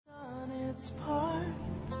its part.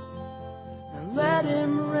 And let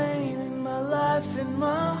him reign in my life, in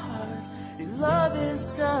my heart. Your love has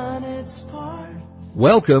done its part.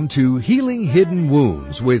 Welcome to Healing Hidden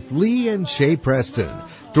Wounds with Lee and Shay Preston,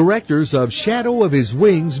 directors of Shadow of His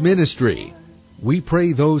Wings Ministry. We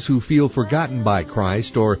pray those who feel forgotten by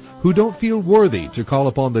Christ or who don't feel worthy to call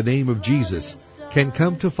upon the name of Jesus can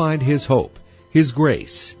come to find His hope, His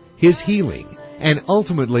grace, His healing, and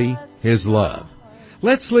ultimately His love.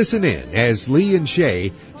 Let's listen in as Lee and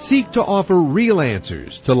Shay seek to offer real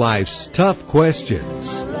answers to life's tough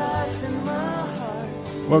questions.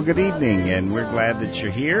 Well, good evening, and we're glad that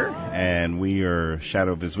you're here. And we are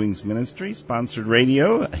Shadow of His Wings Ministry, sponsored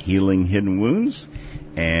radio, Healing Hidden Wounds,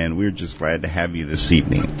 and we're just glad to have you this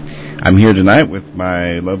evening. I'm here tonight with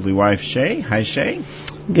my lovely wife, Shay. Hi, Shay.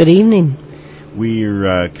 Good evening.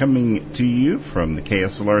 We're coming to you from the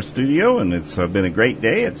KSLR studio, and it's been a great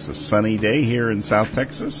day. It's a sunny day here in South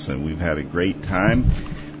Texas, and we've had a great time.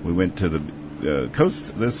 We went to the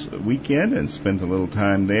coast this weekend and spent a little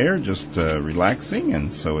time there just relaxing,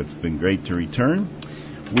 and so it's been great to return.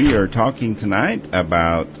 We are talking tonight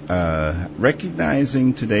about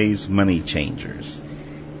recognizing today's money changers.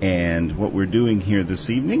 And what we're doing here this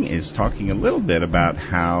evening is talking a little bit about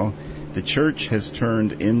how the church has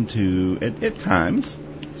turned into, at times,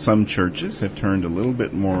 some churches have turned a little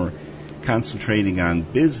bit more concentrating on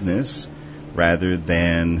business rather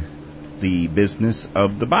than the business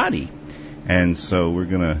of the body. And so we're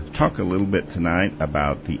going to talk a little bit tonight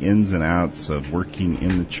about the ins and outs of working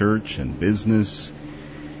in the church and business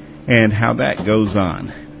and how that goes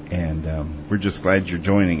on. And we're just glad you're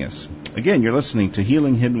joining us. Again, you're listening to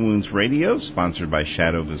Healing Hidden Wounds Radio, sponsored by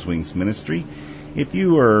Shadow of His Wings Ministry. If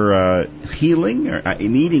you are healing or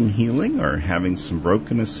needing healing or having some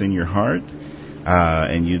brokenness in your heart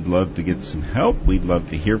and you'd love to get some help, we'd love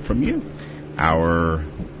to hear from you. Our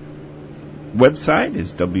website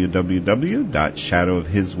is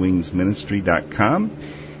www.shadowofhiswingsministry.com,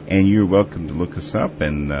 and you're welcome to look us up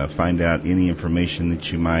and find out any information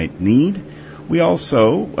that you might need. We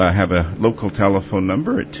also have a local telephone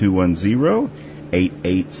number at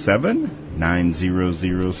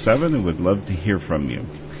 210-887-9007, and would love to hear from you.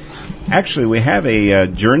 Actually, we have a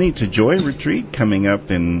Journey to Joy retreat coming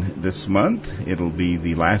up in this month. It'll be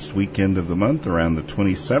the last weekend of the month, around the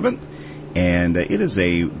 27th. And it is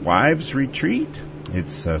a wives retreat.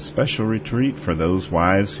 It's a special retreat for those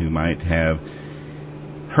wives who might have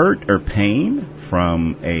hurt or pain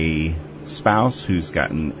from a spouse who's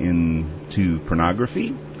gotten into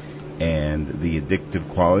pornography and the addictive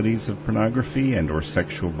qualities of pornography and or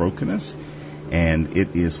sexual brokenness. And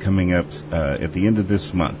it is coming up at the end of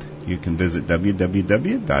this month. You can visit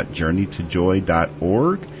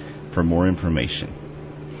www.journeytojoy.org for more information.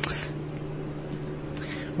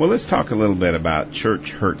 Well, let's talk a little bit about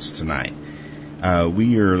church hurts tonight.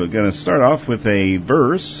 We are going to start off with a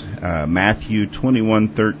verse, Matthew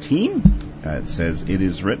 21:13. It says, "It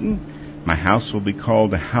is written, my house will be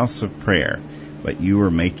called a house of prayer, but you are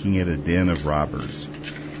making it a den of robbers."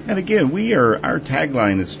 And again, our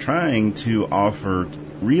tagline is trying to offer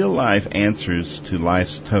real-life answers to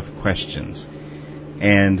life's tough questions.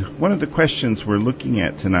 And one of the questions we're looking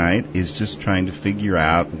at tonight is just trying to figure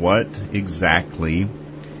out what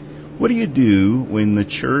do you do when the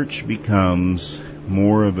church becomes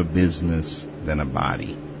more of a business than a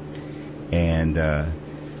body? And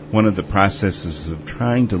one of the processes of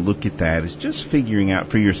trying to look at that is just figuring out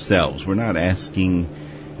for yourselves. We're not asking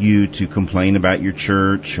you to complain about your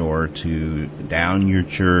church or to down your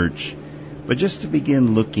church, but just to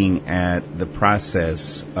begin looking at the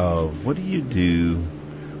process of what do you do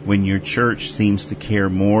when your church seems to care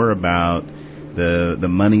more about the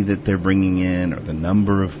money that they're bringing in, or the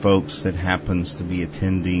number of folks that happens to be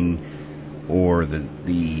attending, or the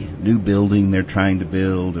new building they're trying to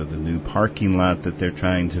build, or the new parking lot that they're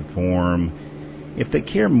trying to form. If they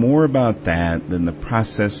care more about that than the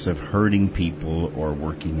process of hurting people or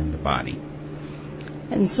working in the body.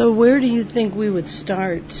 And so where do you think we would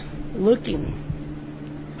start looking?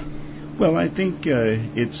 Well, I think it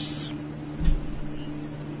is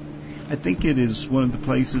one of the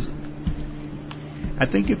places. I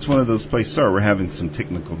think it's one of those places. Sorry, we're having some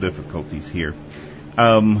technical difficulties here.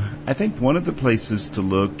 I think one of the places to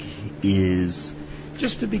look is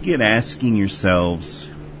just to begin asking yourselves,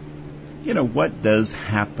 what does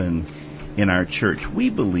happen in our church? We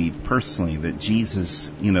believe personally that Jesus,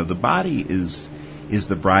 the body is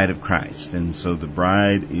the bride of Christ. And so the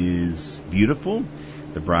bride is beautiful.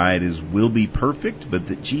 The bride will be perfect, but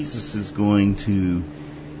that Jesus is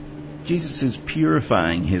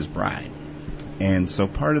purifying his bride. And so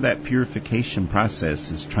part of that purification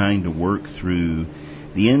process is trying to work through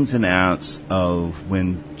the ins and outs of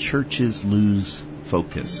when churches lose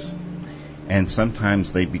focus. And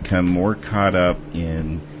sometimes they become more caught up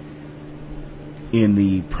in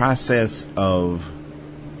the process of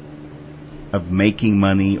making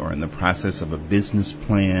money, or in the process of a business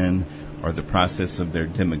plan, or the process of their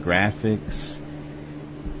demographics.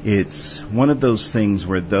 It's one of those things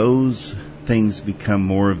where those things become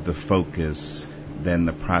more of the focus than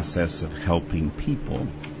the process of helping people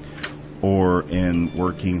or in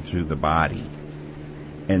working through the body.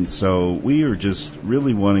 And so we are just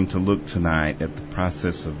really wanting to look tonight at the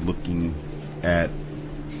process of looking at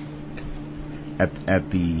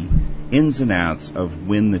the ins and outs of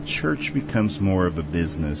when the church becomes more of a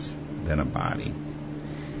business than a body.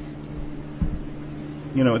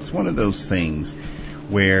 You know, it's one of those things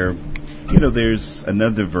where, you know, there's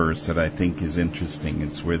another verse that I think is interesting.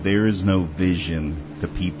 It's where there is no vision, the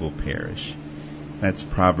people perish. That's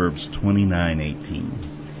Proverbs 29:18.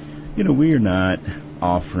 You know, we are not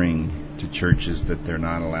offering to churches that they're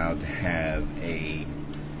not allowed to have a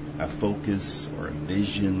focus or a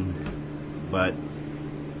vision, but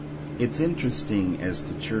it's interesting as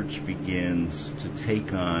the church begins to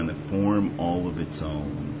take on a form all of its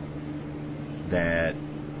own that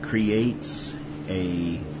creates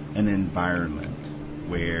an environment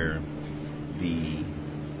where the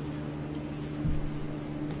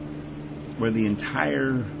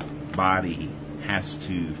entire body has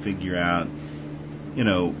to figure out, you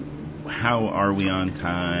know, how are we on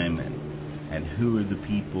time, and who are the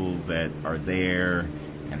people that are there,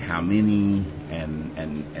 and how many, and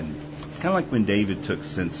it's kind of like when David took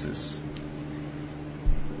census,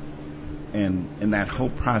 and that whole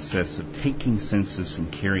process of taking census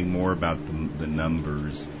and caring more about the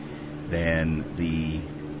numbers than the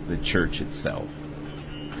church itself.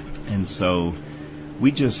 And so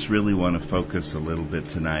we just really want to focus a little bit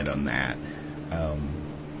tonight on that.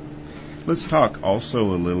 Let's talk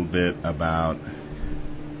also a little bit about,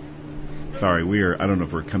 sorry, I don't know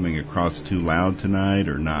if we're coming across too loud tonight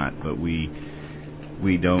or not, but we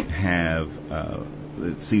don't have,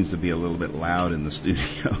 it seems to be a little bit loud in the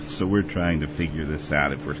studio, so we're trying to figure this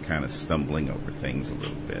out if we're kind of stumbling over things a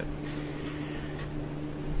little bit.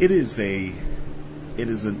 It's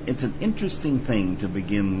an interesting thing to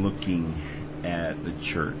begin looking at the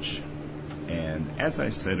church. And as I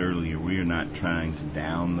said earlier, we are not trying to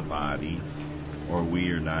down the body, or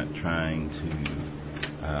we are not trying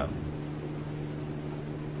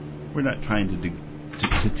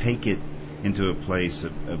to take it into a place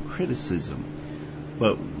of criticism.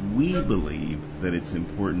 But we believe that it's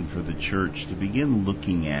important for the church to begin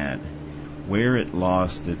looking at where it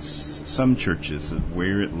lost some churches,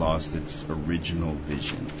 where it lost its original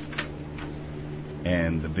vision.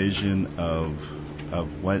 And the vision of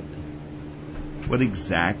what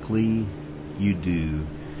exactly you do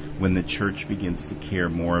when the church begins to care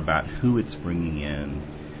more about who it's bringing in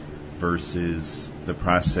versus the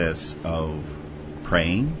process of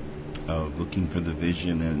praying, of looking for the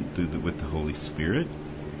vision and with the Holy Spirit,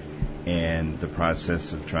 and the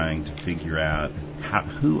process of trying to figure out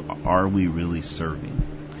who are we really serving.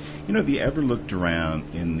 You know, have you ever looked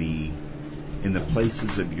around in the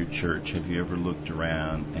places of your church? Have you ever looked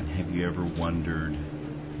around and have you ever wondered,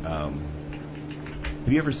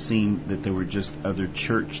 have you ever seen that there were just other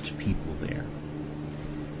churched people there?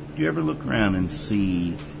 Do you ever look around and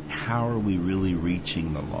see how are we really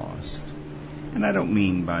reaching the lost? And I don't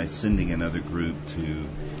mean by sending another group to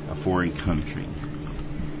a foreign country.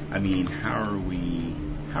 I mean, how are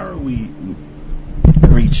we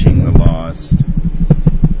reaching the lost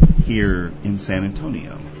here in San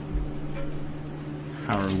Antonio?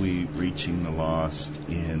 How are we reaching the lost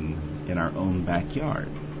in our own backyard?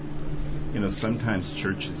 You know, sometimes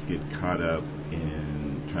churches get caught up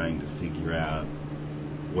in trying to figure out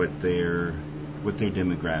what their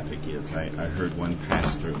demographic is. I heard one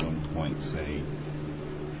pastor at one point say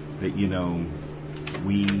that, you know,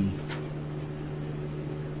 we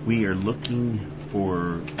are looking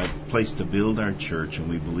for a place to build our church, and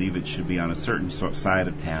we believe it should be on a certain side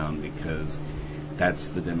of town because that's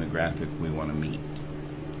the demographic we want to meet.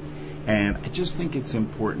 And I just think it's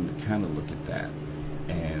important to kind of look at that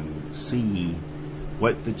and see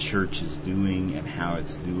what the church is doing and how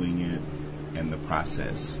it's doing it, and the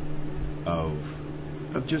process of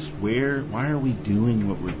just why are we doing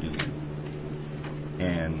what we're doing.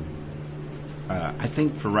 And I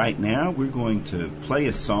think for right now we're going to play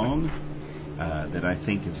a song that I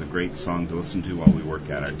think is a great song to listen to while we work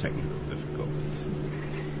out our technical difficulties.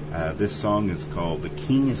 This song is called "The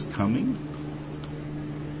King is Coming"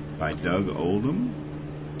 by Doug Oldham.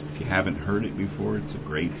 If you haven't heard it before, it's a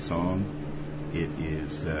great song. It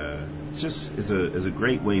is just is a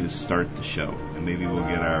great way to start the show, and maybe we'll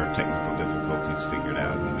get our technical difficulties figured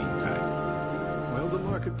out in the meantime. Well, the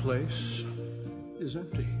marketplace is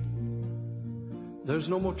empty. There's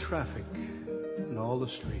no more traffic in all the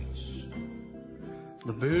streets.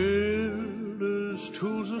 The builder's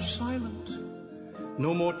tools are silent.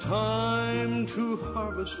 No more time to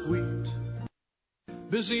harvest wheat.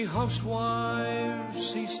 Busy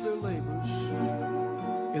housewives cease their labors.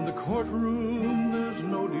 In the courtroom there's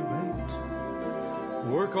no debate.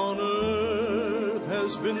 Work on earth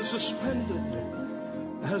has been suspended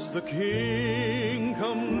as the king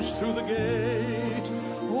comes through the gate.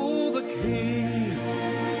 Oh, the king,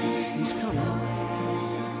 he's coming.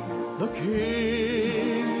 The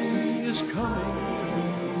king is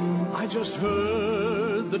coming. I just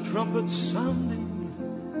heard the trumpets sounding,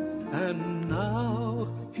 and now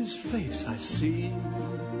his face I see.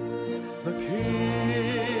 The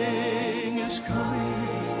king is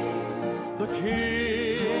coming. The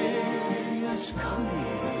king is coming.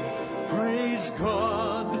 Praise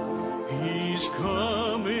God, he's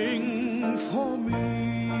coming for me.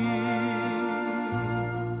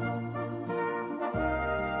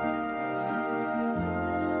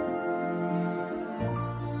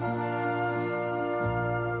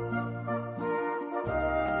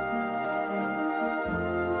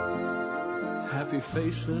 Happy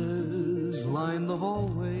faces line the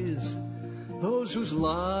hallways, those whose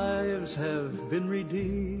lives have been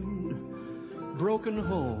redeemed, broken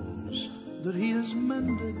homes that he has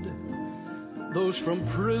mended, those from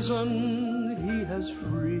prison he has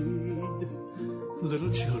freed,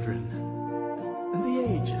 little children and the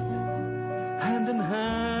aged, hand in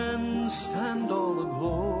hand stand all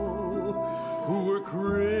aglow, who were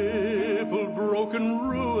crippled, broken,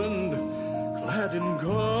 ruined, clad in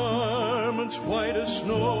garments white as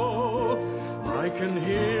snow. I can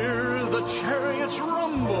hear the chariots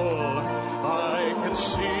rumble. I can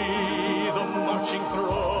see the marching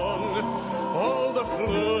throng. All the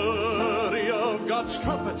flurry of God's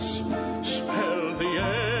trumpets spell the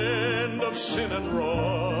end of sin and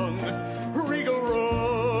wrong. Regal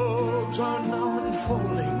robes are now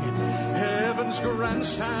unfolding. Heaven's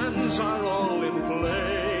grandstands are all in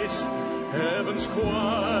place. Heaven's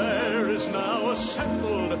choir is now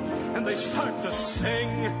assembled, and they start to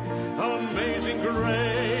sing Amazing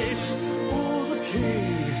Grace. Oh, the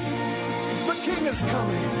King is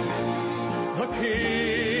coming. The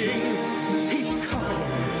King, he's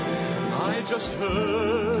coming. I just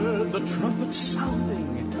heard the trumpet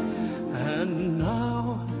sounding, and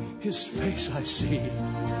now his face I see.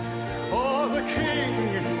 Oh, the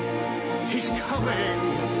King, he's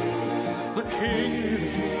coming. The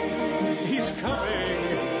King, he's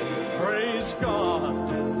coming. Praise God,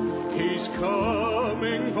 he's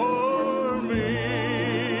coming for me.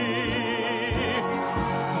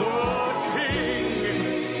 The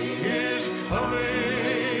King is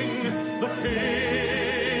coming. The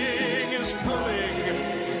King is coming.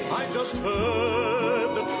 I just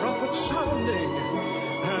heard the trumpet sounding,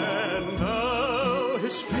 and now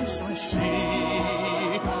his face I see.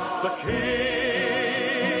 The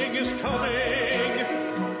King is coming.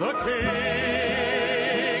 The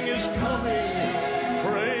King is coming.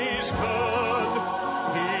 Praise God,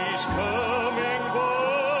 he's coming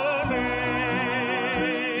for me.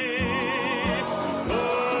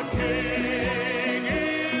 The King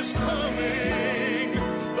is coming.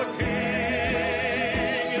 The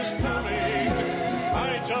King is coming. I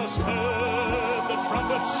just heard the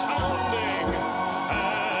trumpet sounding,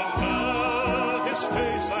 and now his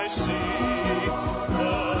face I see.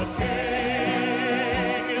 The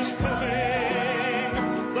King is coming.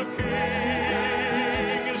 The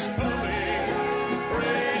King is coming.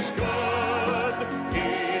 Praise God,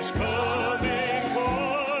 he's coming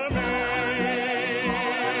for me.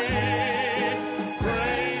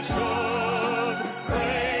 Praise God,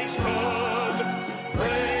 praise God,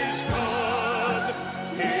 praise God,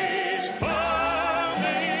 he's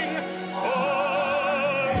coming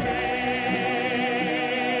for me.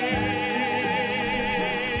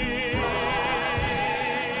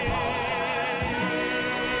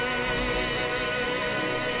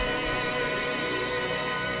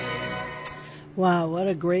 Wow, what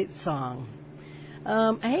a great song.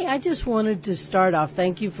 Hey, I just wanted to start off.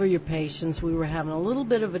 Thank you for your patience. We were having a little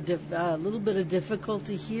bit of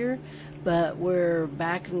difficulty here, but we're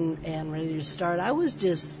back and ready to start. I was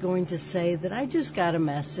just going to say that I just got a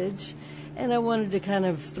message, and I wanted to kind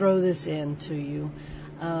of throw this in to you.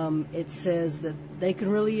 It says that they can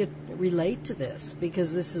really relate to this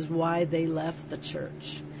because this is why they left the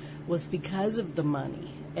church, was because of the money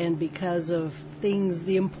and because of things,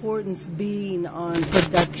 the importance being on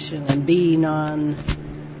production and being on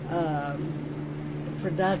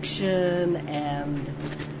production and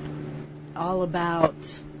all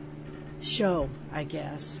about show, I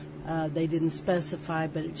guess. They didn't specify,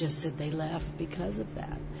 but it just said they left because of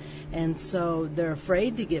that. And so they're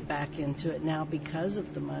afraid to get back into it now because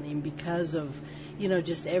of the money and because of,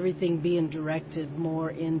 just everything being directed more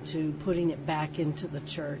into putting it back into the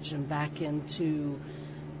church and back into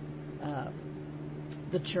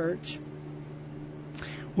the church.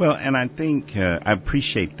 Well, and I think I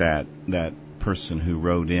appreciate that person who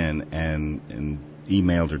wrote in and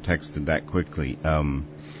emailed or texted that quickly.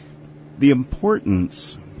 The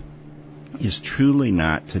importance is truly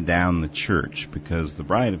not to down the church, because the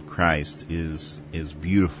bride of Christ is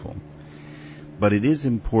beautiful. But it is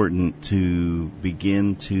important to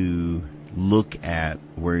begin to look at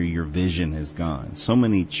where your vision has gone. So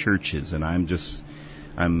many churches, and I'm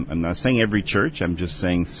not saying every church, I'm just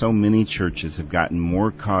saying so many churches have gotten more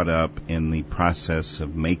caught up in the process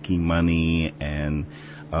of making money and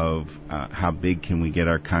of how big can we get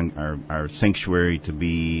our sanctuary to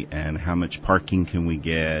be, and how much parking can we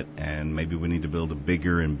get, and maybe we need to build a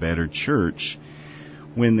bigger and better church,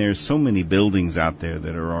 when there's so many buildings out there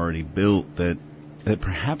that are already built that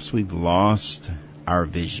perhaps we've lost our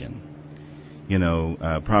vision.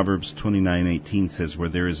 Proverbs 29:18 says, where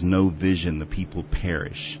there is no vision, the people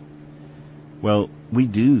perish. Well, we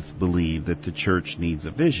do believe that the church needs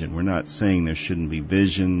a vision. We're not saying there shouldn't be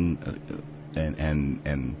vision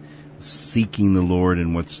and seeking the Lord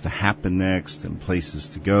and what's to happen next and places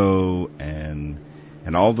to go and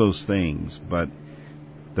all those things. But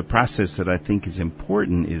the process that I think is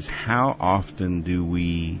important is, how often do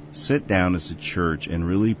we sit down as a church and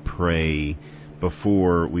really pray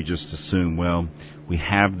before we just assume, well, we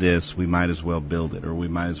have this, we might as well build it, or we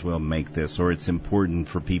might as well make this, or it's important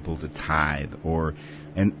for people to tithe,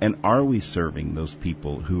 and are we serving those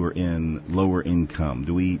people who are in lower income?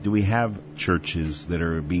 Do we have churches that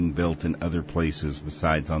are being built in other places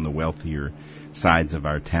besides on the wealthier sides of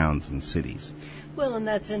our towns and cities? Well, and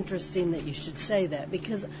that's interesting that you should say that,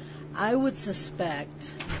 because I would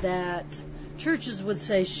suspect that churches would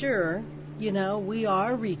say, sure, we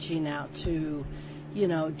are reaching out to,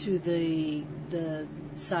 to the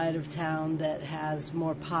side of town that has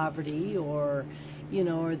more poverty or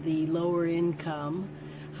the lower income.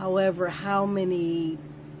 However, how many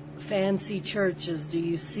fancy churches do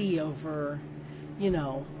you see over,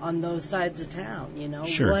 on those sides of town?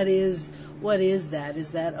 Sure. What is that?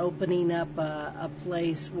 Is that opening up a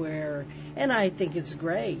place where, and I think it's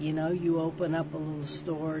great, you open up a little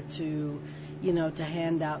store to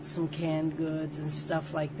hand out some canned goods and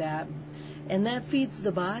stuff like that. And that feeds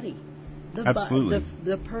the body. Absolutely.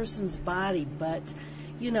 The person's body. But,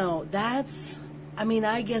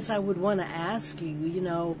 I guess I would want to ask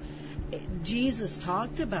you, Jesus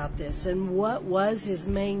talked about this, and what was his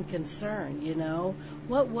main concern,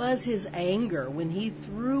 What was his anger when he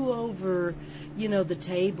threw over, the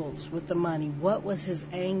tables with the money? What was his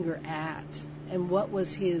anger at? And what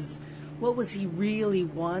was he really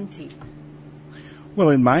wanting? Well,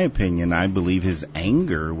 in my opinion, I believe his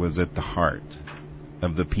anger was at the heart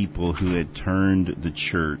of the people who had turned the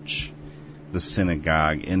church, the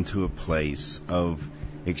synagogue, into a place of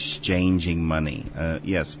exchanging money.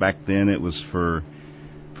 Yes, back then it was for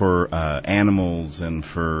animals and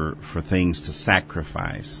for things to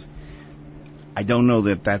sacrifice. I don't know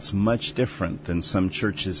that that's much different than some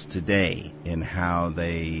churches today in how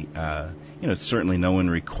they, certainly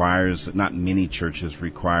not many churches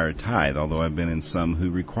require a tithe, although I've been in some who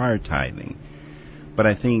require tithing. But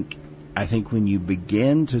I think when you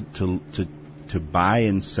begin to buy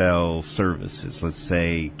and sell services, let's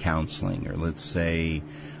say counseling, or let's say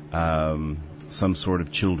some sort of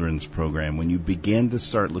children's program, when you begin to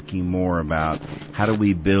start looking more about how do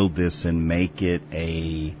we build this and make it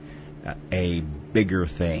a bigger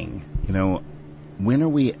thing, when are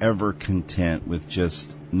we ever content with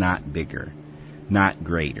just not bigger, not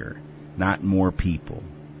greater, not more people?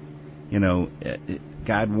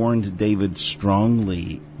 God warned David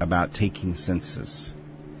strongly about taking census,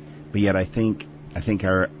 but yet I think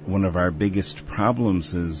one of our biggest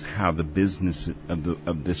problems is how the business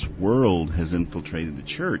of this world has infiltrated the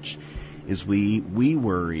church. Is we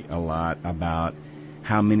worry a lot about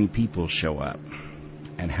how many people show up,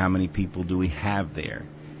 and how many people do we have there,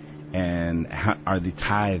 and how are the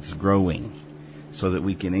tithes growing, so that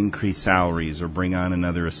we can increase salaries or bring on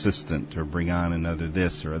another assistant or bring on another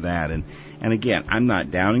this or that. And again, I'm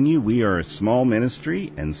not downing you. We are a small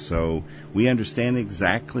ministry, and so we understand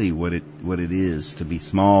exactly what it is to be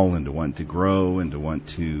small and to want to grow and to want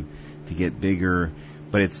to get bigger.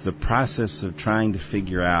 But it's the process of trying to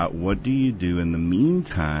figure out, what do you do in the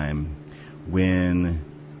meantime when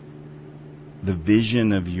the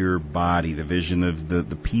vision of your body, the vision of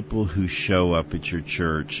the people who show up at your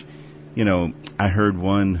church. You know, I heard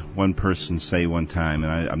one person say one time,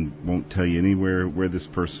 and I won't tell you anywhere where this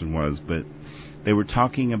person was, but they were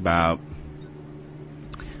talking about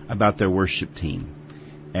their worship team.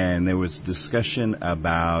 And there was discussion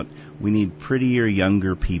about we need prettier,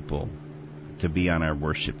 younger people to be on our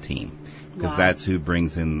worship team, because that's who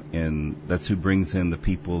brings in the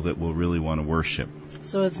people that will really want to worship.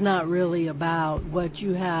 So it's not really about what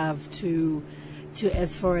you have to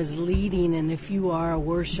as far as leading, and if you are a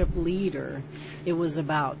worship leader, it was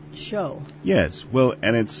about show. Yes, well,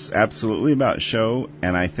 and it's absolutely about show,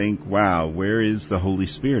 and I think, wow, where is the Holy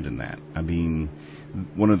Spirit in that? I mean,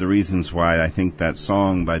 one of the reasons why I think that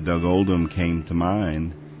song by Doug Oldham came to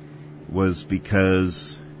mind was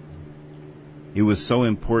because it was so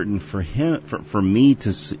important for him, for me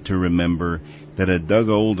to remember that a Doug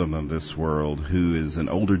Oldham of this world, who is an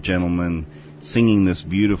older gentleman singing this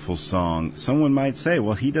beautiful song, someone might say,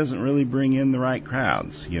 well, he doesn't really bring in the right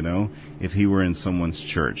crowds, you know, if he were in someone's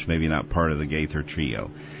church, maybe not part of the Gaither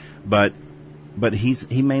Trio. But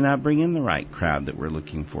he may not bring in the right crowd that we're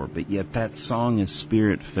looking for, but yet that song is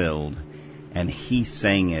Spirit-filled, and he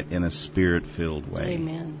sang it in a Spirit-filled way.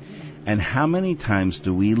 Amen. And how many times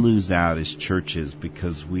do we lose out as churches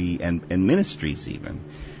because and ministries even,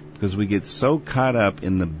 because we get so caught up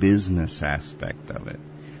in the business aspect of it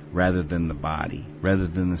rather than the body, rather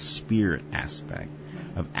than the spirit aspect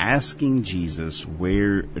of asking Jesus,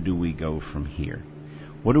 where do we go from here?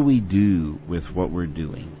 What do we do with what we're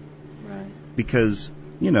doing? Right. Because,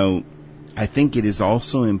 you know, I think it is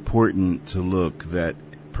also important to look that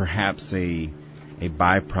perhaps a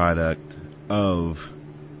byproduct of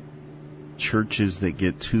churches that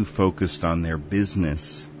get too focused on their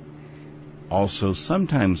business also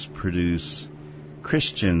sometimes produce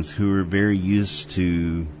Christians who are very used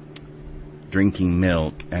to drinking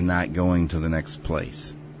milk and not going to the next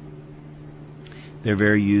place. They're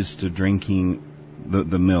very used to drinking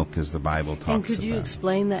the milk, as the Bible talks about. And could you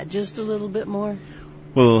explain that just a little bit more?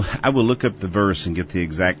 Well, I will look up the verse and get the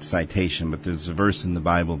exact citation, but there's a verse in the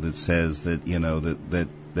Bible that says that, you know,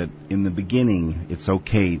 that in the beginning it's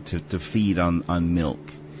okay to feed on milk,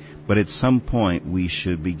 but at some point we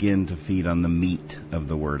should begin to feed on the meat of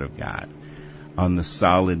the Word of God, on the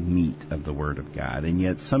solid meat of the Word of God. And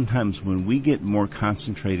yet sometimes when we get more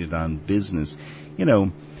concentrated on business, you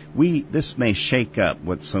know, this may shake up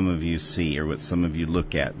what some of you see or what some of you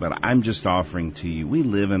look at, but I'm just offering to you, we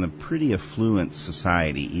live in a pretty affluent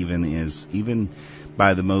society, even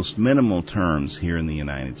by the most minimal terms here in the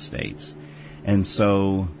United States. And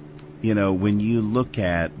so, you know, when you look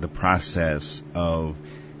at the process of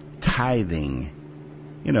tithing,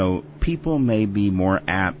 you know, people may be more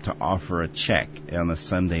apt to offer a check on a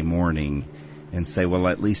Sunday morning and say, well,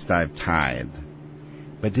 at least I've tithed.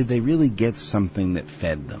 But did they really get something that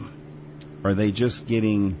fed them? Are they just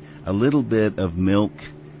getting a little bit of milk,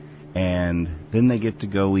 and then they get to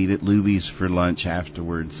go eat at Luby's for lunch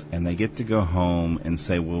afterwards, and they get to go home and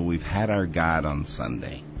say, well, we've had our God on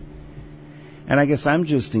Sunday? And I guess I'm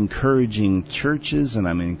just encouraging churches, and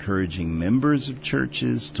I'm encouraging members of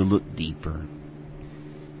churches to look deeper,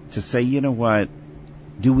 to say, you know what,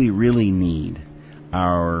 do we really need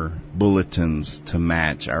our bulletins to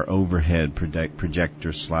match our overhead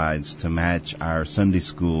projector slides, to match our Sunday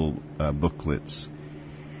school booklets?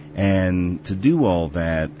 And to do all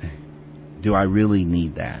that, do I really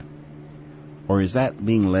need that? Or is that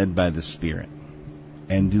being led by the Spirit?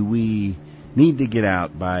 And do we need to get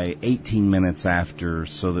out by 18 minutes after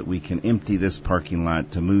so that we can empty this parking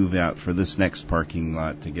lot to move out for this next parking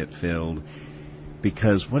lot to get filled?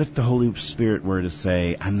 Because what if the Holy Spirit were to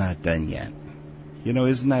say, I'm not done yet? You know,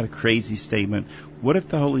 isn't that a crazy statement? What if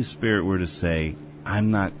the Holy Spirit were to say,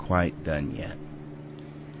 I'm not quite done yet?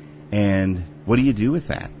 And what do you do with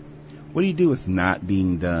that? What do you do with not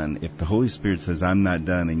being done if the Holy Spirit says, I'm not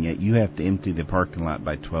done, and yet you have to empty the parking lot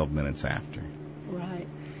by 12 minutes after? Right.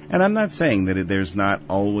 And I'm not saying that there's not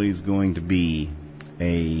always going to be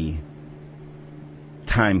a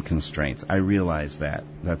time constraints. I realize that.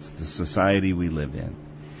 That's the society we live in.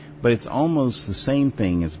 But it's almost the same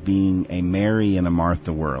thing as being a Mary and a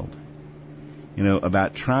Martha world. You know,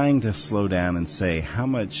 about trying to slow down and say, how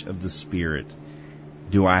much of the Spirit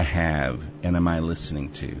do I have and am I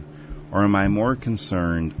listening to? Or am I more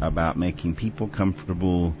concerned about making people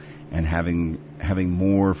comfortable and having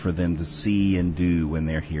more for them to see and do when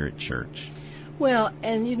they're here at church? Well,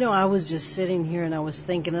 and you know, I was just sitting here and I was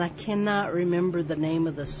thinking, and I cannot remember the name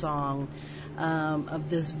of the song of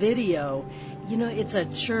this video, it's a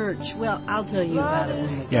church. Well, I'll tell you about it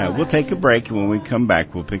when we Yeah, we'll take a break, and when we come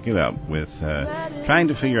back, we'll pick it up with trying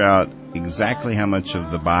to figure out exactly how much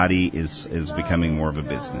of the body is becoming more of a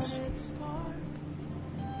business.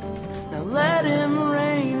 Now let him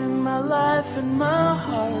reign in my life and my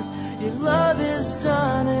heart. Your love has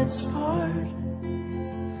done its part.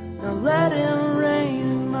 Now let him reign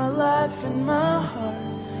in my life and my heart.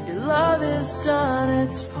 Your love has done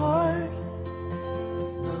its part.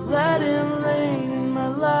 Now let him reign in my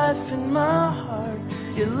life and my heart.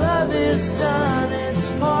 Your love has done its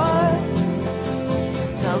part.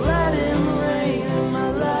 Now let him reign in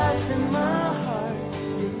my life and my heart.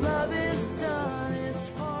 Your love has done its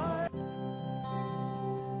part.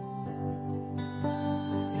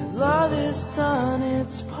 Your love has done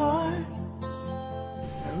its part.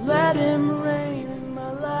 Now let him reign in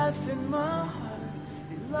my life and my heart.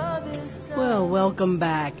 Your love has done. Well, welcome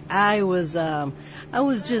back. I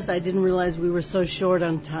didn't realize we were so short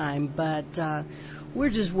on time, but we're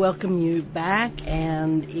just welcoming you back,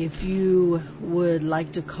 and if you would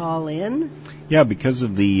like to call in. Yeah, because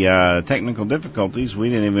of the technical difficulties, we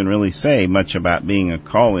didn't even really say much about being a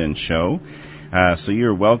call-in show. So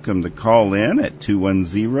you're welcome to call in at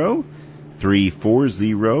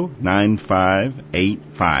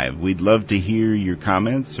 210-340-9585. We'd love to hear your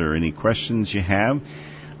comments or any questions you have.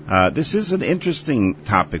 This is an interesting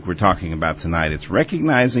topic we're talking about tonight. It's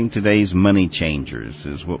recognizing today's money changers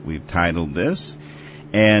is what we've titled this.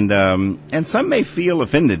 And some may feel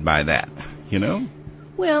offended by that,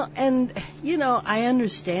 Well, and, I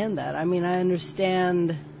understand that. I mean, I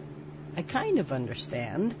kind of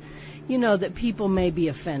understand, that people may be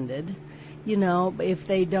offended, if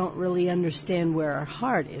they don't really understand where our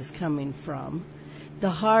heart is coming from. The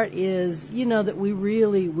heart is, that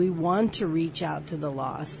we want to reach out to the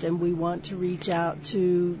lost, and we want to reach out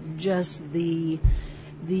to just the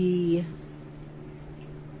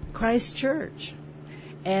Christ Church,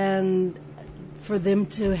 and for them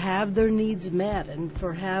to have their needs met, and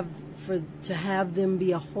to have them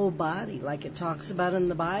be a whole body, like it talks about in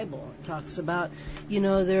the Bible. It talks about,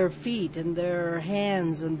 their feet and their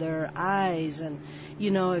hands and their eyes. And,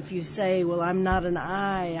 if you say, well, I'm not an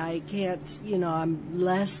eye, I can't, I'm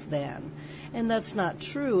less than. And that's not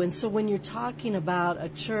true. And so when you're talking about a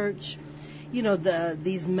church,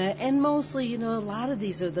 and mostly, a lot of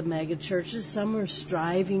these are the mega churches. Some are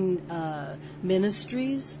striving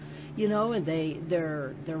ministries, and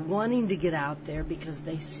they're wanting to get out there because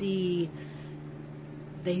they see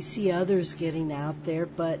others getting out there.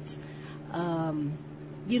 But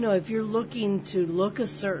if you're looking to look a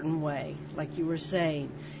certain way, like you were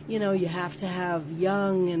saying, you have to have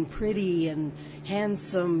young and pretty and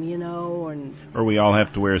handsome, or we all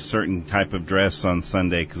have to wear a certain type of dress on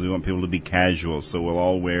Sunday because we want people to be casual, so we'll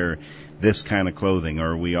all wear this kind of clothing,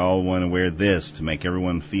 or we all want to wear this to make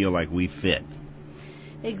everyone feel like we fit.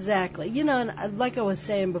 Exactly. And like I was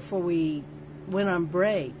saying before we went on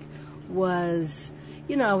break, was,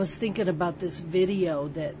 I was thinking about this video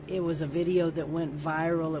it was a video that went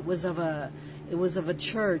viral. It was of a a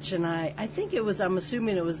church, and I'm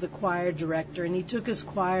assuming it was the choir director, and he took his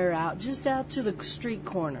choir out to the street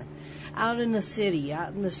corner, out in the city,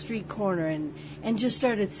 out in the street corner, and just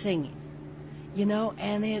started singing,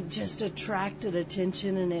 and it just attracted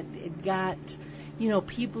attention, and it got,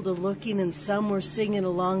 people to looking, and some were singing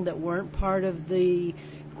along that weren't part of the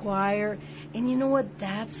choir. And you know what?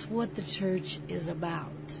 That's what the church is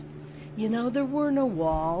about. There were no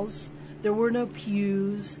walls, there were no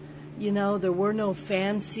pews, there were no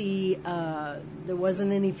fancy, there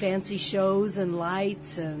wasn't any fancy shows and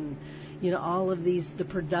lights and, all of the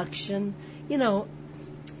production.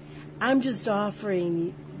 I'm just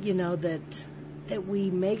offering, that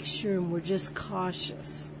we make sure, and we're just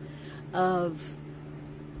cautious of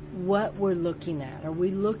what we're looking at. Are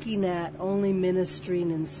we looking at only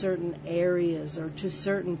ministering in certain areas, or to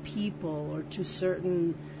certain people, or to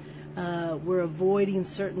certain, we're avoiding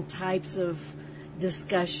certain types of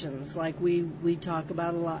discussions, like we talk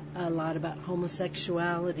about a lot about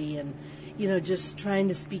homosexuality, and just trying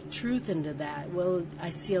to speak truth into that. Well, I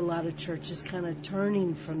see a lot of churches kind of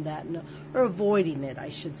turning from that, or avoiding it, I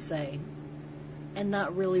should say, and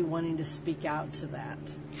not really wanting to speak out to that.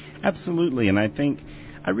 Absolutely, and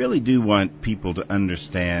I really do want people to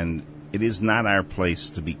understand it is not our place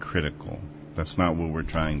to be critical. That's not what we're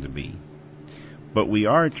trying to be. But we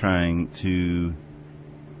are trying to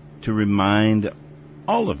remind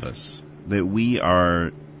all of us that we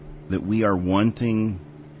are wanting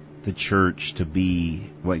the church to be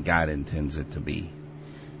what God intends it to be.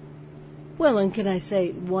 Well, and can I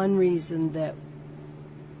say one reason that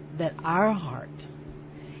our heart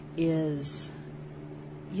is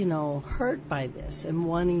hurt by this and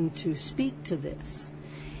wanting to speak to this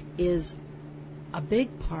is a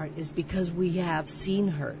big part is because we have seen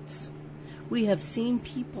hurts. We have seen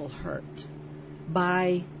people hurt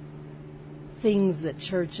by things that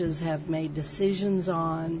churches have made decisions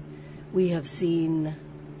on. We have seen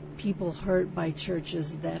people hurt by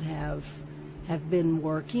churches that have been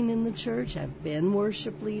working in the church, have been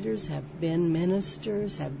worship leaders, have been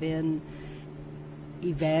ministers, have been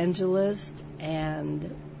evangelists,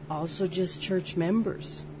 and also just church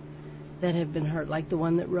members that have been hurt, like the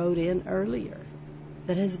one that wrote in earlier,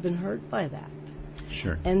 that has been hurt by that.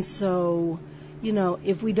 Sure. And so,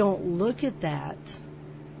 if we don't look at that,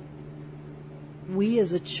 we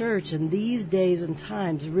as a church in these days and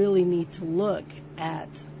times really need to look at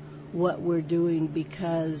what we're doing,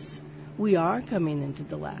 because we are coming into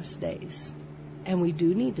the last days, and we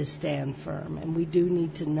do need to stand firm, and we do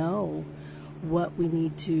need to know what we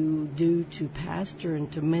need to do to pastor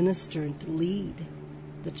and to minister and to lead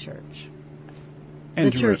the church, And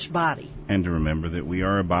the church body. And to remember that we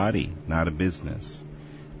are a body, not a business,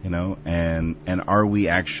 and are we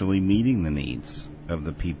actually meeting the needs of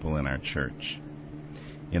the people in our church?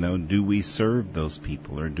 Do we serve those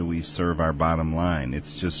people, or do we serve our bottom line?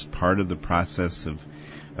 It's just part of the process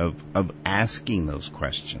of asking those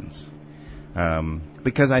questions.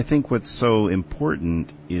 Because I think what's so important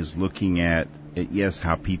is looking at, yes,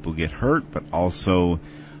 how people get hurt, but also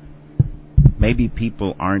maybe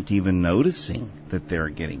people aren't even noticing that they're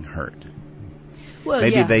getting hurt. Well,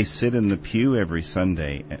 Maybe yeah. they sit in the pew every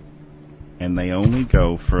Sunday and they only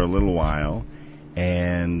go for a little while,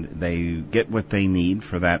 and they get what they need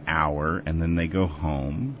for that hour, and then they go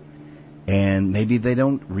home, and maybe they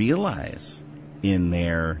don't realize in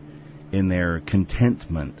their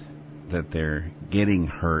contentment that they're getting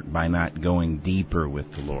hurt by not going deeper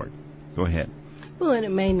with the Lord. Go ahead. Well, and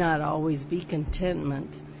it may not always be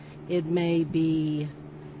contentment. It may be,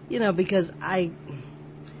 because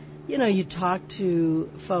you talk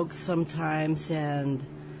to folks sometimes, and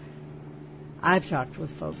I've talked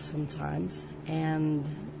with folks sometimes, and,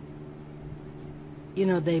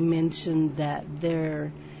 they mention that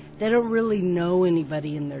they don't really know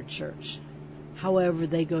anybody in their church. However,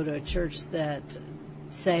 they go to a church that,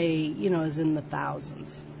 say, is in the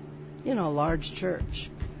thousands, a large church.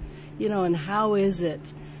 And how is it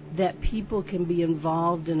that people can be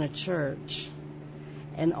involved in a church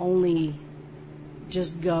and only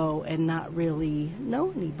just go and not really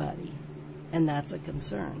know anybody? And that's a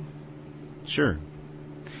concern. Sure.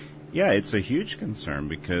 Yeah, it's a huge concern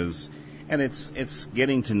because, and it's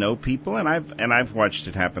getting to know people, and I've watched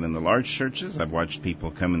it happen in the large churches. I've watched people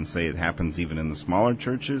come and say it happens even in the smaller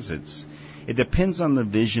churches. It depends on the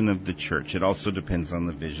vision of the church. It also depends on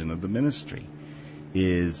the vision of the ministry.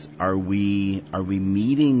 Are we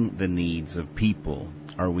meeting the needs of people?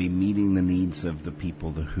 Are we meeting the needs of the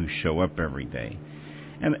people who show up every day?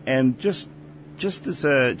 And just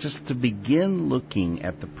to begin looking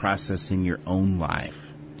at the process in your own life.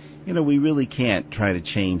 We really can't try to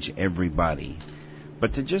change everybody,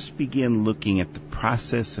 but to just begin looking at the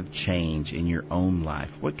process of change in your own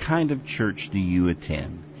life. What kind of church do you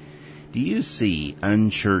attend? Do you see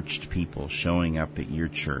unchurched people showing up at your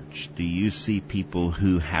church? Do you see people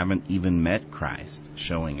who haven't even met Christ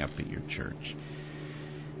showing up at your church?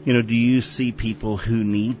 Do you see people who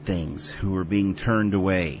need things, who are being turned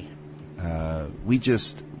away? We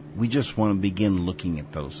just want to begin looking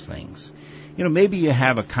at those things. Maybe you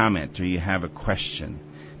have a comment or you have a question.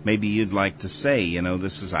 Maybe you'd like to say,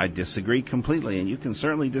 I disagree completely, and you can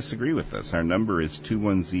certainly disagree with us. Our number is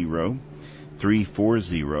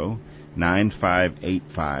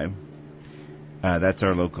 210-340-9585. That's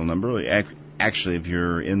our local number. Actually, if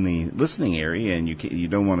you're in the listening area and you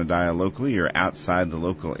don't want to dial locally, you're outside the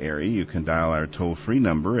local area, you can dial our toll-free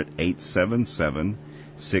number at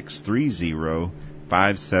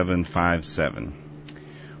 877-630-5757.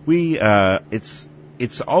 It's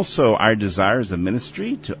also our desire as a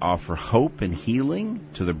ministry to offer hope and healing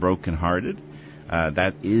to the brokenhearted.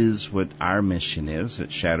 That is what our mission is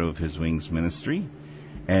at Shadow of His Wings Ministry.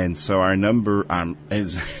 And so our number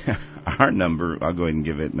is our number, I'll go ahead and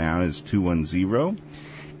give it now, is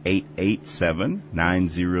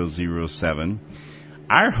 210-887-9007.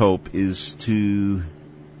 Our hope is to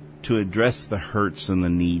address the hurts and the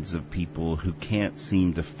needs of people who can't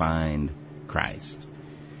seem to find Christ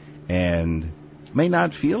and may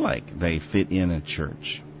not feel like they fit in a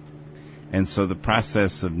church. And so the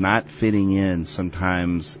process of not fitting in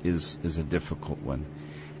sometimes is a difficult one.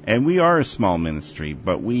 And we are a small ministry,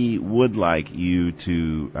 but we would like you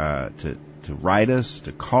to write us,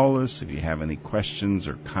 to call us if you have any questions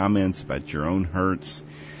or comments about your own hurts.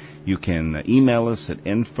 You can email us at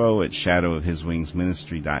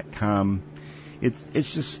info@shadowofhiswingsministry.com.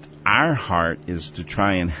 It's just our heart is to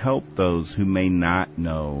try and help those who may not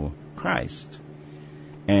know Christ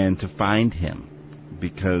and to find him,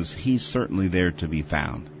 because he's certainly there to be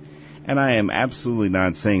found. And I am absolutely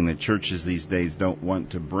not saying that churches these days don't want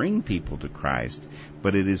to bring people to Christ,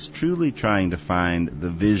 but it is truly trying to find the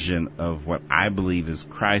vision of what I believe is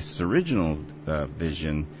Christ's original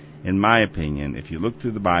vision. In my opinion, if you look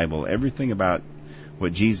through the Bible, everything about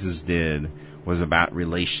what Jesus did was about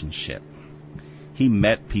relationship. He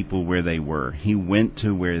met people where they were. He went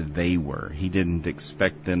to where they were. He didn't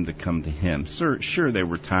expect them to come to him. Sure, there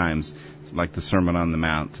were times like the Sermon on the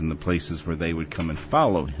Mount and the places where they would come and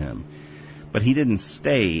follow him. But he didn't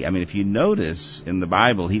stay. I mean, if you notice in the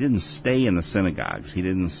Bible, he didn't stay in the synagogues. He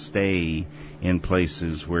didn't stay in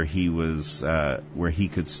places where he was, where he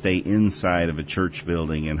could stay inside of a church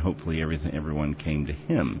building and hopefully everyone came to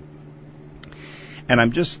him. And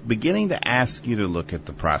I'm just beginning to ask you to look at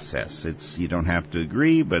the process. You don't have to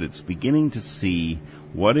agree, but it's beginning to see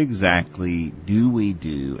what exactly do we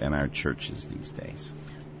do in our churches these days.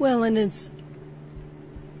 Well, and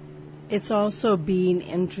it's also being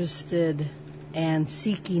interested and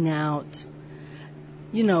seeking out,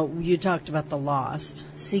 you talked about the lost,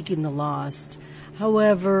 seeking the lost.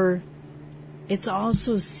 However, it's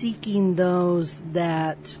also seeking those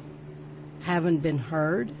that haven't been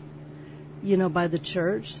heard, by the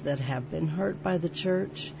church, that have been hurt by the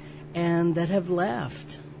church, and that have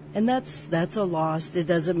left. And that's a lost. It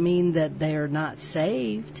doesn't mean that they are not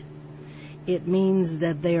saved. It means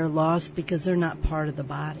that they are lost because they're not part of the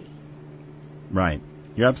body. Right.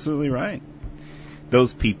 You're absolutely right.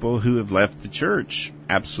 Those people who have left the church,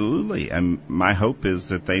 absolutely. And my hope is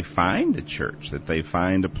that they find a church, that they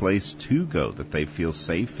find a place to go, that they feel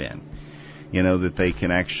safe in. That they can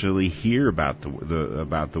actually hear about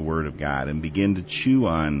the Word of God and begin to chew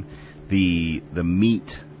on the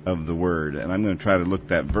meat of the Word. And I'm going to try to look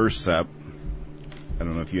that verse up. I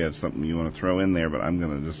don't know if you have something you want to throw in there, but I'm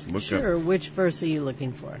going to just look up. Sure. Which verse are you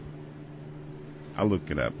looking for? I'll look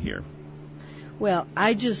it up here. Well,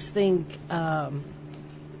 I just think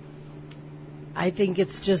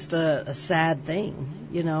it's just a sad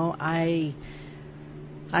thing.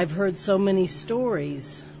 I've heard so many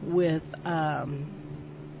stories with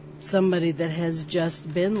somebody that has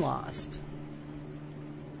just been lost.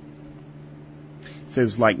 It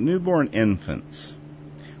says, like newborn infants,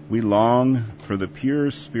 we long for the pure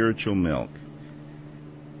spiritual milk,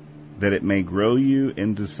 that it may grow you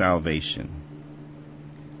into salvation.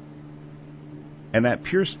 And that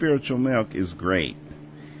pure spiritual milk is great.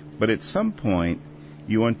 But at some point,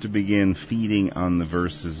 you want to begin feeding on the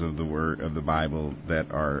verses of the Word of the Bible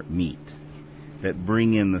that are meat, that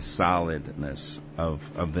bring in the solidness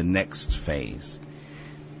of the next phase.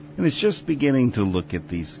 And it's just beginning to look at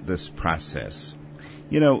this process.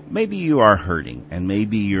 Maybe you are hurting, and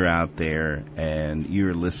maybe you're out there and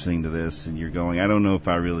you're listening to this and you're going, I don't know if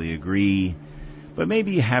I really agree, but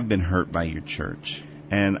maybe you have been hurt by your church.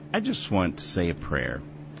 And I just want to say a prayer.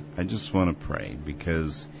 I just want to pray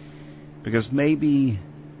because maybe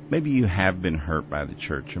you have been hurt by the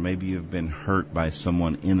church, or maybe you've been hurt by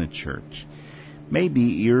someone in a church. Maybe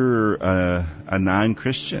you're a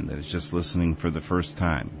non-Christian that is just listening for the first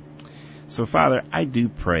time. So, Father, I do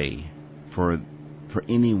pray for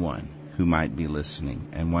anyone who might be listening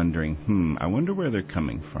and wondering, I wonder where they're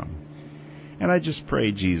coming from. And I just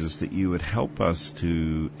pray, Jesus, that you would help us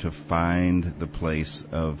to find the place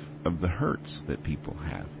of the hurts that people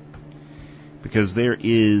have. Because there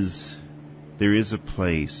is a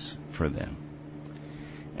place for them.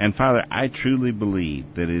 And Father, I truly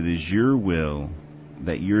believe that it is your will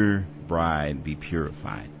that your bride be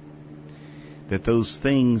purified. That those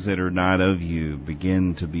things that are not of you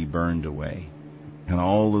begin to be burned away. And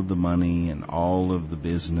all of the money and all of the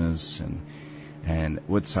business and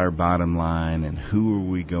what's our bottom line and who are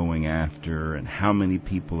we going after and how many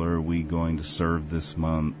people are we going to serve this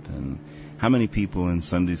month and how many people in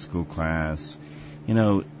Sunday school class.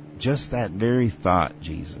 Just that very thought,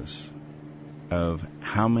 Jesus, of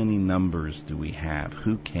how many numbers do we have,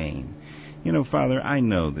 who came. Father, I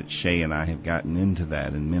know that Shay and I have gotten into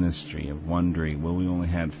that in ministry of wondering, we only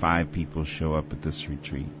had 5 people show up at this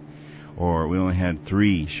retreat. Or we only had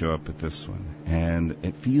 3 show up at this one. And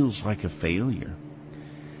it feels like a failure.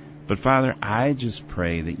 But Father, I just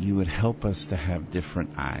pray that you would help us to have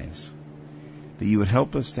different eyes. That you would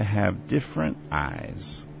help us to have different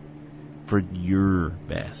eyes for your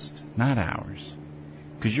best, not ours.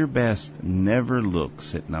 Because your best never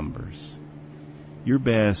looks at numbers. Your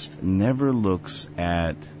best never looks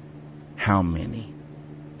at how many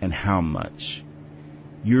and how much.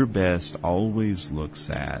 Your best always looks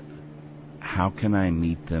at, how can I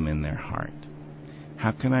meet them in their heart?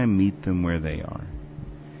 How can I meet them where they are?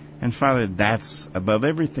 And Father, that's above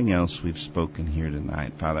everything else we've spoken here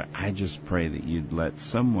tonight. Father, I just pray that you'd let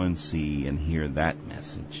someone see and hear that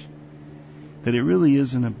message. That it really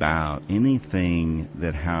isn't about anything,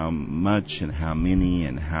 that how much and how many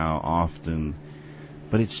and how often,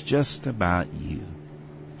 but it's just about you.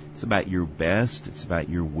 It's about your best. It's about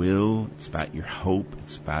your will. It's about your hope.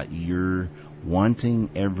 It's about your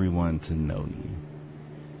wanting everyone to know you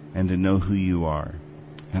and to know who you are.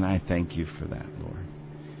 And I thank you for that, Lord.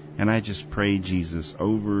 And I just pray, Jesus,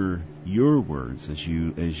 over your words as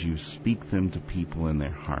you speak them to people in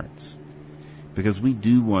their hearts. Because we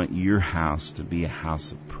do want your house to be a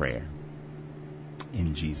house of prayer.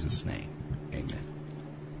 In Jesus' name, amen.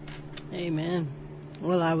 Amen.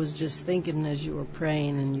 Well, I was just thinking as you were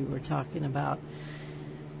praying and you were talking about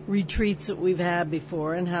retreats that we've had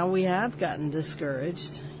before and how we have gotten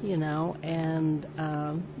discouraged, and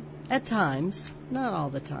at times, not all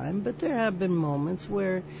the time, but there have been moments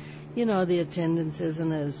where, the attendance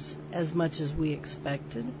isn't as much as we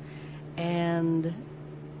expected. And,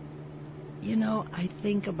 I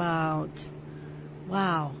think about,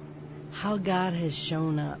 wow, how God has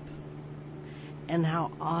shown up and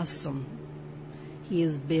how awesome He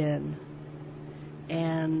has been.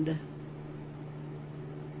 And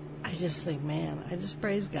I just think, man, I just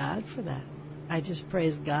praise God for that. I just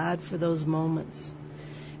praise God for those moments.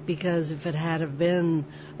 Because if it had have been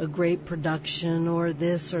a great production or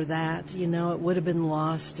this or that, it would have been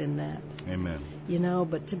lost in that. Amen.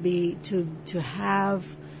 But to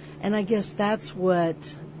have, and I guess that's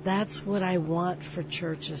what I want for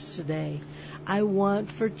churches today. I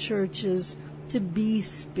want for churches to be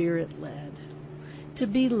Spirit-led. To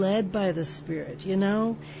be led by the Spirit,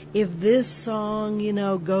 If this song,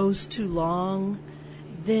 goes too long,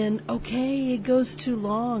 then okay, it goes too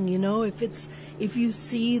long, if you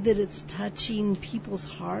see that it's touching people's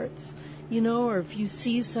hearts, or if you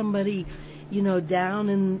see somebody, down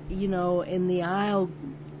in the aisle,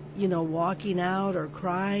 walking out or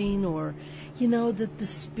crying, or, that the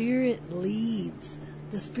Spirit leads.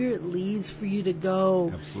 The Spirit leads for you to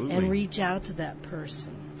go Absolutely. And reach out to that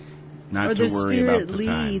person. Not or to the worry Spirit about the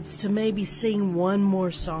time. leads to maybe sing one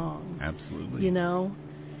more song. Absolutely.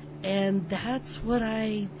 And that's what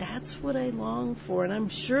I long for, and I'm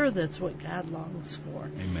sure that's what God longs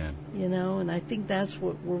for. Amen. And I think that's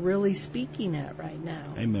what we're really speaking at right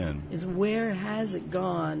now. Amen. Is where has it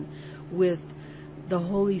gone with the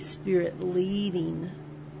Holy Spirit leading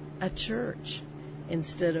a church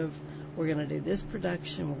instead of, we're going to do this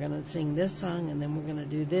production, we're going to sing this song, and then we're going to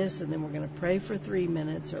do this, and then we're going to pray for 3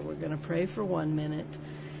 minutes, or we're going to pray for 1 minute.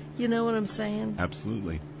 You know what I'm saying?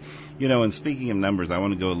 Absolutely. And speaking of numbers, I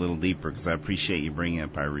want to go a little deeper because I appreciate you bringing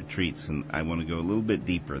up our retreats, and I want to go a little bit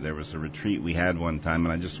deeper. There was a retreat we had one time,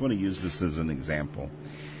 and I just want to use this as an example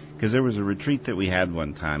because there was a retreat that we had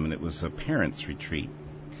one time, and it was a parents' retreat,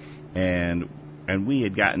 and we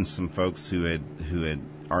had gotten some folks who had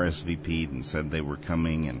RSVP'd and said they were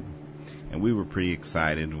coming, and we were pretty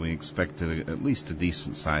excited. We expected at least a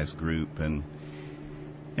decent-sized group, and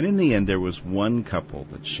in the end, there was one couple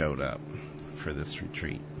that showed up for this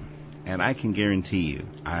retreat. And I can guarantee you,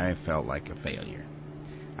 I felt like a failure.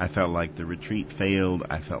 I felt like the retreat failed.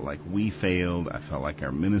 I felt like we failed. I felt like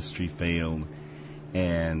our ministry failed.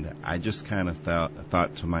 And I just kind of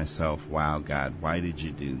thought to myself, wow, God, why did you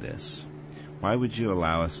do this? Why would you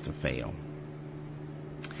allow us to fail?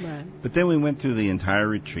 Right. But then we went through the entire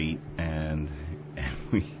retreat, and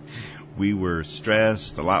we were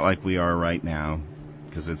stressed, a lot like we are right now,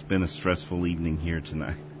 because it's been a stressful evening here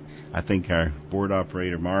tonight. I think our board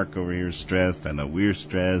operator, Mark, over here is stressed. I know we're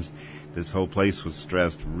stressed. This whole place was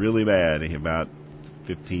stressed really bad about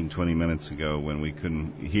 15, 20 minutes ago when we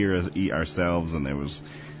couldn't hear ourselves, and there was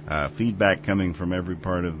feedback coming from every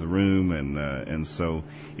part of the room, and so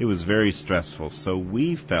it was very stressful. So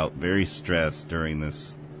we felt very stressed during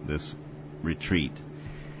this retreat.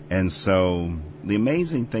 And so the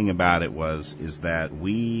amazing thing about it is that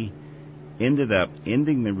we ended up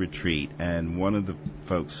ending the retreat, and one of the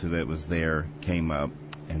folks that was there came up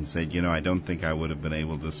and said, I don't think I would have been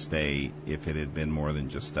able to stay if it had been more than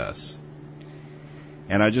just us.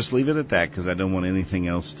 And I'll just leave it at that because I don't want anything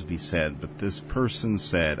else to be said. But this person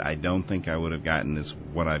said, I don't think I would have gotten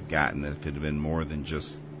what I've gotten if it had been more than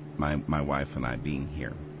just my wife and I being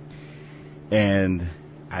here. And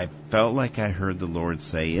I felt like I heard the Lord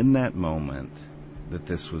say in that moment that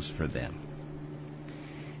this was for them.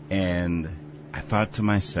 And I thought to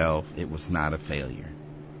myself, it was not a failure.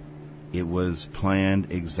 It was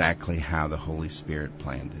planned exactly how the Holy Spirit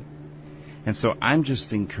planned it. And so I'm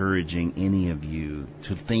just encouraging any of you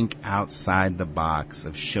to think outside the box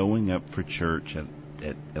of showing up for church at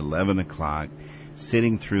 11 o'clock,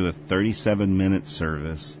 sitting through a 37-minute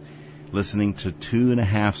service, listening to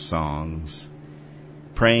 2.5 songs,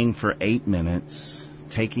 praying for 8 minutes,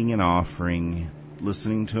 taking an offering,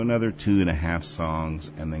 listening to another 2.5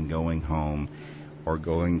 songs, and then going home or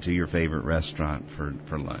going to your favorite restaurant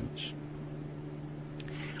for lunch.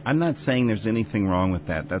 I'm not saying there's anything wrong with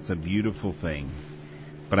that. That's a beautiful thing.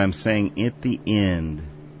 But I'm saying at the end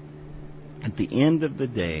of the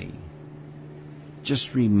day,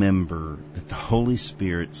 just remember that the Holy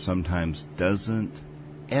Spirit sometimes doesn't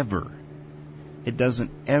ever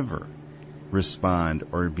respond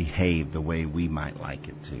or behave the way we might like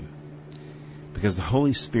it to. Because the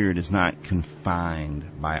Holy Spirit is not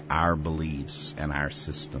confined by our beliefs and our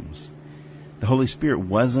systems. The Holy Spirit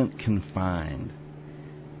wasn't confined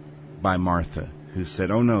by Martha, who said,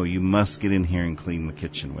 "Oh no, you must get in here and clean the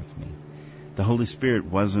kitchen with me." The Holy Spirit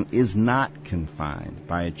is not confined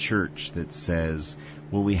by a church that says,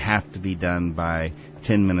 well, we have to be done by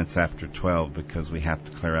 10 minutes after 12 because we have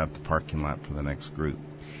to clear out the parking lot for the next group.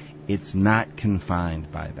 It's not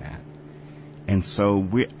confined by that. And so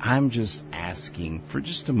I'm just asking for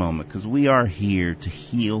just a moment, because we are here to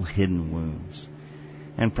heal hidden wounds.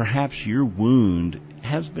 And perhaps your wound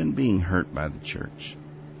has been being hurt by the church.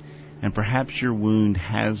 And perhaps your wound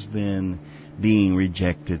has been being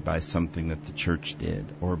rejected by something that the church did,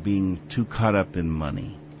 or being too caught up in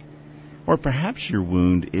money. Or perhaps your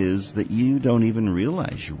wound is that you don't even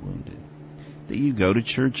realize you're wounded. That you go to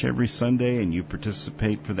church every Sunday and you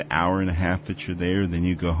participate for the hour and a half that you're there, then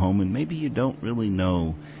you go home and maybe you don't really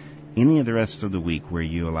know any of the rest of the week where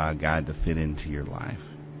you allow God to fit into your life.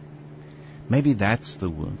 Maybe that's the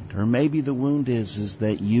wound. Or maybe the wound is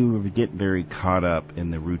that you get very caught up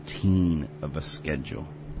in the routine of a schedule.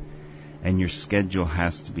 And your schedule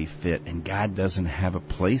has to be fit. And God doesn't have a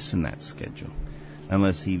place in that schedule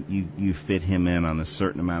unless you fit Him in on a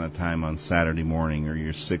certain amount of time on Saturday morning, or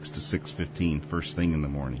your 6 to 6:15 first thing in the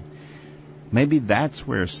morning. Maybe that's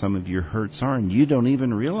where some of your hurts are, and you don't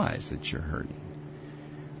even realize that you're hurting.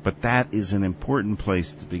 But that is an important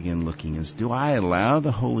place to begin looking, is, do I allow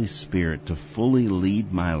the Holy Spirit to fully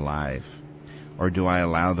lead my life? Or do I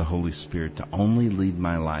allow the Holy Spirit to only lead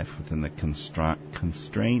my life within the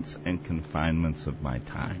constraints and confinements of my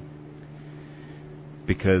time?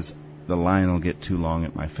 Because the line will get too long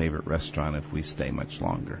at my favorite restaurant if we stay much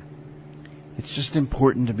longer. It's just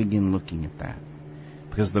important to begin looking at that.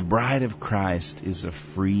 Because the bride of Christ is a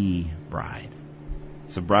free bride.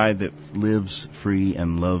 It's a bride that lives free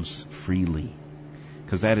and loves freely.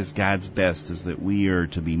 Because that is God's best, is that we are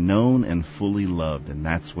to be known and fully loved, and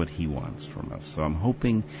that's what He wants from us. So I'm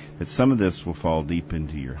hoping that some of this will fall deep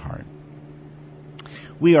into your heart.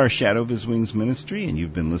 We are Shadow of His Wings Ministry, and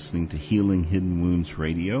you've been listening to Healing Hidden Wounds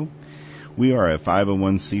Radio. We are a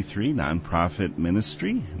 501c3 nonprofit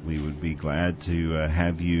ministry. We would be glad to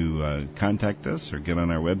have you contact us or get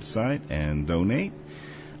on our website and donate.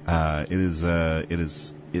 It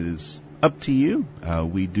is up to you.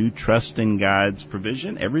 We do trust in God's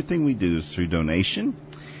provision. Everything we do is through donation.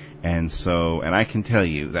 And I can tell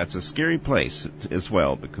you, that's a scary place as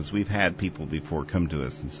well, because we've had people before come to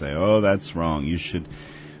us and say, oh, that's wrong. You should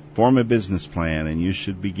form a business plan and you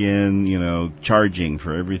should begin, charging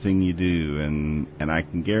for everything you do. And I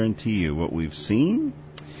can guarantee you what we've seen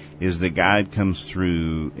is that God comes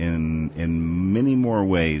through in many more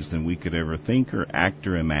ways than we could ever think or act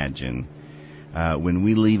or imagine when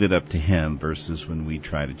we leave it up to Him versus when we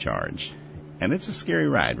try to charge. And it's a scary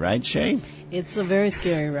ride, right, Shay? It's a very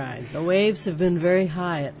scary ride. The waves have been very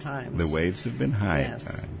high at times. The waves have been high Yes.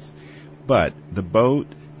 at times. But the boat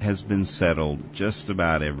has been settled just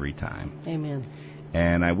about every time. Amen.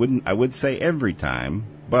 And I would say every time,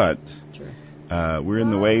 but Sure. we're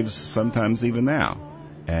in the waves sometimes even now.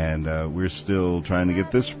 And we're still trying to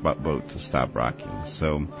get this boat to stop rocking.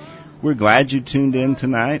 So we're glad you tuned in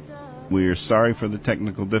tonight. We're sorry for the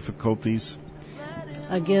technical difficulties.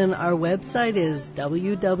 Again, our website is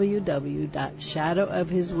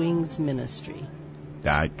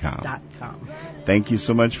www.shadowofhiswingsministry.com. Thank you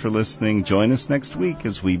so much for listening. Join us next week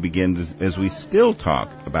as we still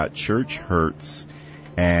talk about church hurts,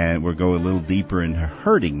 and we'll go a little deeper into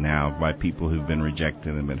hurting now by people who've been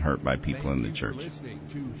rejected and been hurt by people in the church. Listening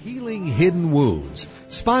to Healing Hidden Wounds,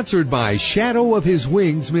 sponsored by Shadow of His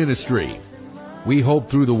Wings Ministry. We hope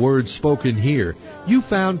through the words spoken here, you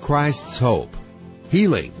found Christ's hope,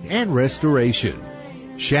 healing, and restoration.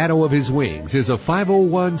 Shadow of His Wings is a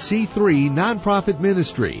 501c3 nonprofit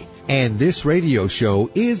ministry, and this radio show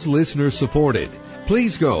is listener supported.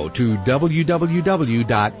 Please go to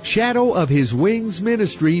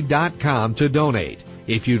www.shadowofhiswingsministry.com to donate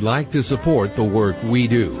if you'd like to support the work we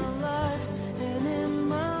do.